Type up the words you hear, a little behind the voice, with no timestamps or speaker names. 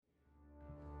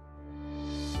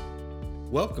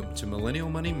Welcome to Millennial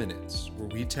Money Minutes, where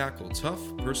we tackle tough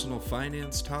personal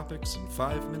finance topics in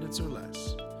 5 minutes or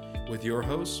less. With your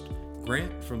host,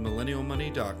 Grant from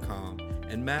MillennialMoney.com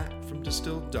and Matt from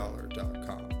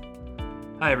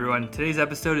DistilledDollar.com. Hi everyone, today's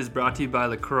episode is brought to you by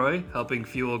LaCroix, helping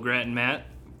fuel Grant and Matt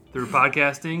through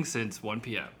podcasting since 1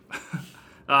 p.m.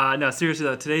 No, seriously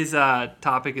though, today's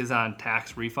topic is on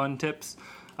tax refund tips.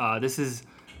 This is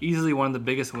easily one of the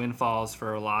biggest windfalls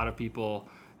for a lot of people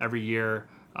every year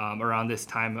around this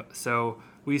time. So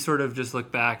we sort of just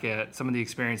look back at some of the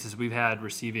experiences we've had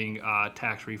receiving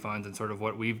tax refunds and sort of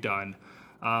what we've done.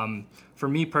 For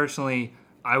me personally,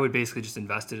 I would basically just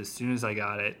invest it as soon as I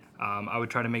got it. I would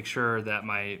try to make sure that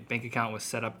my bank account was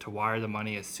set up to wire the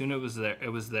money as soon as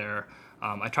it was there.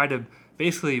 I tried to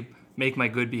basically make my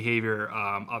good behavior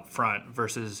up front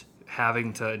versus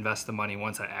having to invest the money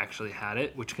once I actually had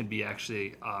it, which can be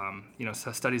actually,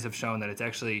 so studies have shown that it's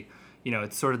actually,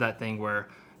 it's sort of that thing where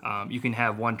you can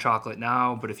have one chocolate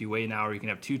now, but if you wait an hour, you can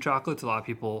have two chocolates. A lot of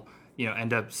people,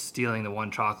 end up stealing the one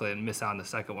chocolate and miss out on the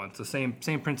second one. So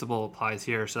same principle applies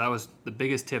here. So that was the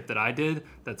biggest tip that I did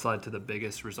that's led to the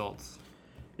biggest results.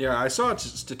 Yeah, I saw a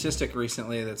statistic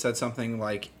recently that said something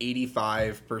like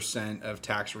 85% of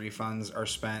tax refunds are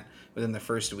spent within the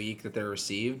first week that they're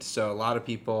received. So a lot of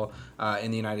people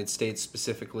in the United States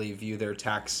specifically view their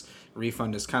tax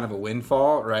refund as kind of a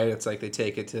windfall, right? It's like they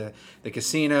take it to the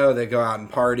casino, they go out and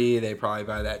party, they probably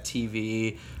buy that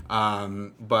TV,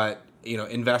 but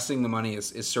investing the money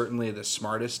is certainly the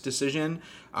smartest decision.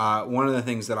 One of the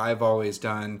things that I've always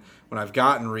done when I've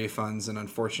gotten refunds, and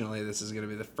unfortunately this is going to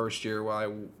be the first year where I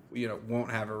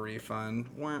won't have a refund.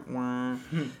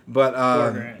 But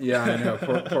yeah, I know,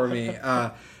 poor me.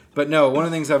 But no, one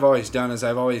of the things I've always done is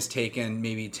I've always taken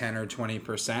maybe 10 or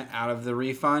 20% out of the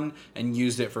refund and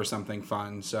used it for something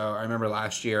fun. So I remember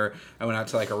last year I went out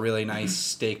to like a really nice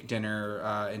steak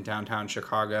dinner in downtown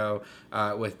Chicago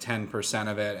with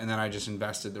 10% of it, and then I just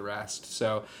invested the rest.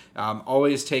 So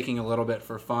always taking a little bit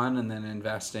for fun and then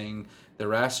investing the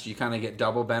rest. You kind of get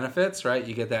double benefits, right?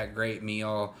 You get that great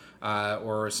meal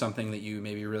or something that you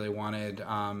maybe really wanted,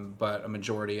 but a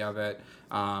majority of it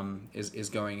is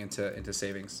going into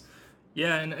savings.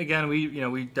 Yeah, and again,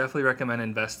 we definitely recommend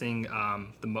investing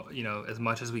as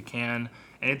much as we can.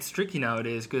 And it's tricky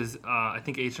nowadays because I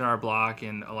think H&R Block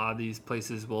and a lot of these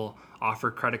places will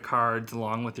offer credit cards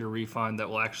along with your refund that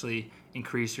will actually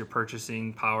increase your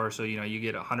purchasing power. So you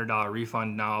get a $100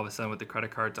 refund now all of a sudden with the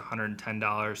credit card, it's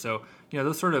 $110. So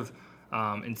those sort of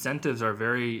incentives are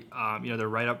very they're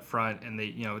right up front, and they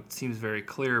it seems very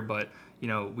clear, but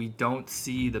we don't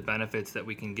see the benefits that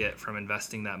we can get from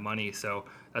investing that money. So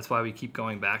that's why we keep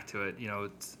going back to it.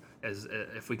 It's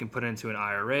if we can put it into an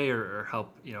IRA or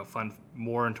help fund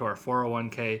more into our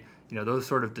 401k, those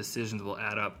sort of decisions will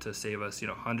add up to save us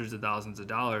hundreds of thousands of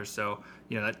dollars. So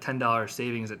that $10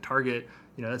 savings at Target,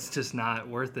 that's just not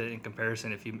worth it in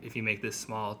comparison if you make this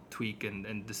small tweak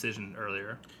and decision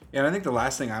earlier. Yeah, and I think the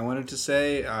last thing I wanted to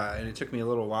say, and it took me a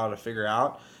little while to figure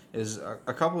out, is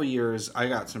a couple of years I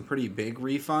got some pretty big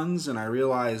refunds, and I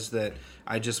realized that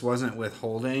I just wasn't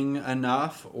withholding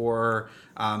enough, or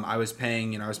I was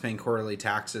paying quarterly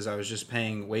taxes. I was just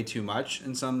paying way too much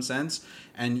in some sense.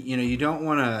 And you don't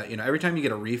want to, every time you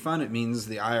get a refund, it means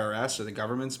the IRS or the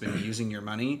government's been using your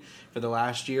money for the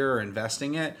last year or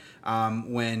investing it.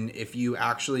 When if you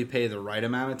actually pay the right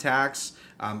amount of tax,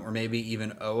 or maybe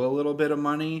even owe a little bit of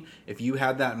money, if you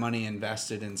had that money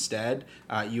invested instead,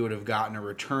 you would have gotten a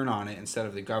return on it instead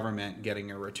of the government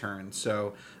getting a return.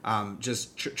 So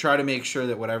just try to make sure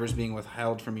that whatever's being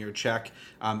withheld from your check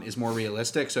is more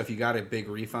realistic. So if you got a big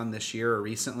refund this year or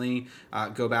recently,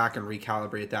 go back and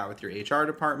recalibrate that with your HR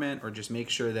department, or just make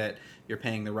sure that you're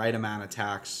paying the right amount of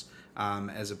tax,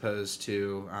 as opposed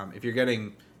to if you're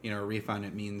getting a refund,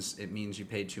 it means you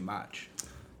paid too much.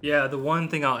 Yeah, the one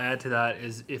thing I'll add to that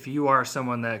is if you are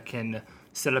someone that can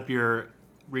set up your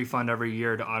refund every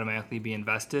year to automatically be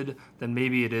invested, then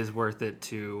maybe it is worth it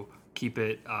to keep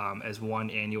it as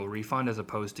one annual refund as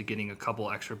opposed to getting a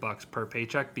couple extra bucks per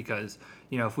paycheck. Because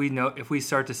if we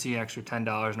start to see an extra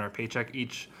 $10 in our paycheck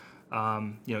each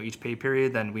pay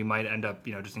period, then we might end up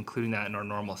just including that in our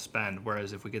normal spend.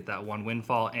 Whereas if we get that one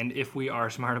windfall, and if we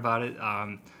are smart about it,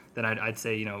 then I'd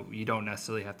say you don't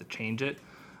necessarily have to change it.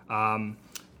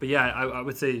 But yeah, I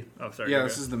would say. Oh, sorry. Yeah,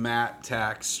 this is the MAT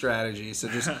tax strategy. So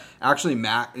just actually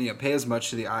pay as much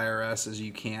to the IRS as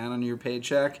you can on your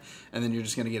paycheck, and then you're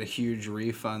just going to get a huge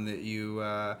refund that you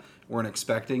weren't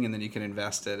expecting, and then you can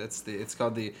invest it. It's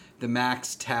called the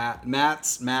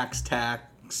MAT's max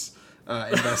tax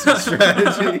investment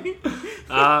strategy.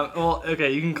 Well,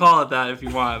 okay, you can call it that if you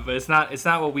want, but it's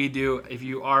not what we do. If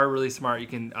you are really smart, you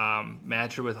can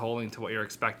match your withholding to what your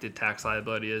expected tax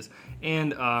liability is.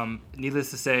 And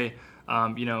needless to say, as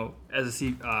a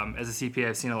CPA,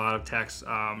 I've seen a lot of tax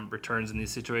returns in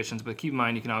these situations. But keep in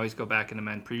mind, you can always go back and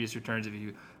amend previous returns if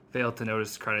you fail to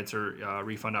notice credits or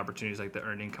refund opportunities like the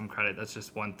earned income credit. That's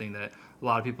just one thing that a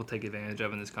lot of people take advantage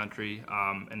of in this country.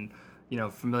 And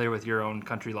familiar with your own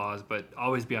country laws, but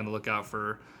always be on the lookout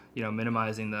for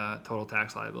minimizing the total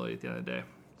tax liability at the end of the day.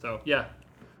 So, yeah.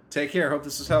 Take care. Hope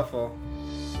this is helpful.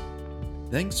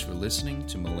 Thanks for listening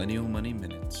to Millennial Money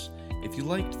Minutes. If you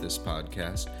liked this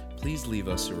podcast, please leave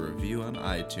us a review on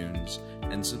iTunes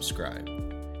and subscribe.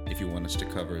 If you want us to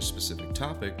cover a specific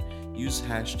topic, use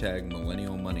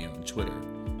 #MillennialMoney on Twitter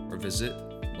or visit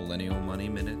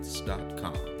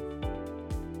millennialmoneyminutes.com.